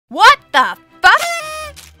the fuck?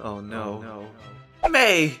 Oh no.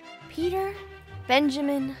 May! Peter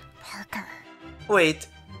Benjamin Parker. Wait,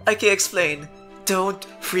 I can explain. Don't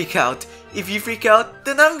freak out. If you freak out,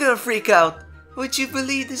 then I'm gonna freak out. Would you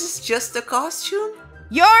believe this is just a costume?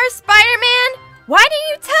 You're Spider-Man? Why didn't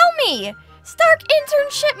you tell me? Stark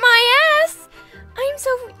internship my ass! I'm so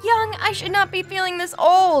young, I should not be feeling this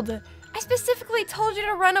old. I specifically told you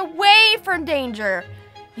to run away from danger.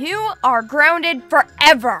 You are grounded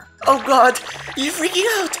forever. Oh god, you're freaking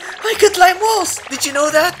out! I could climb walls! Did you know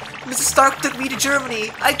that? Mrs. Stark took me to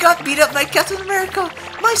Germany. I got beat up like Captain America.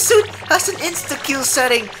 My suit has an insta-kill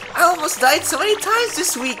setting. I almost died so many times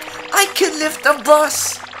this week. I can lift a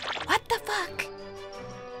bus! What the fuck?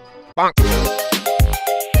 Bonk.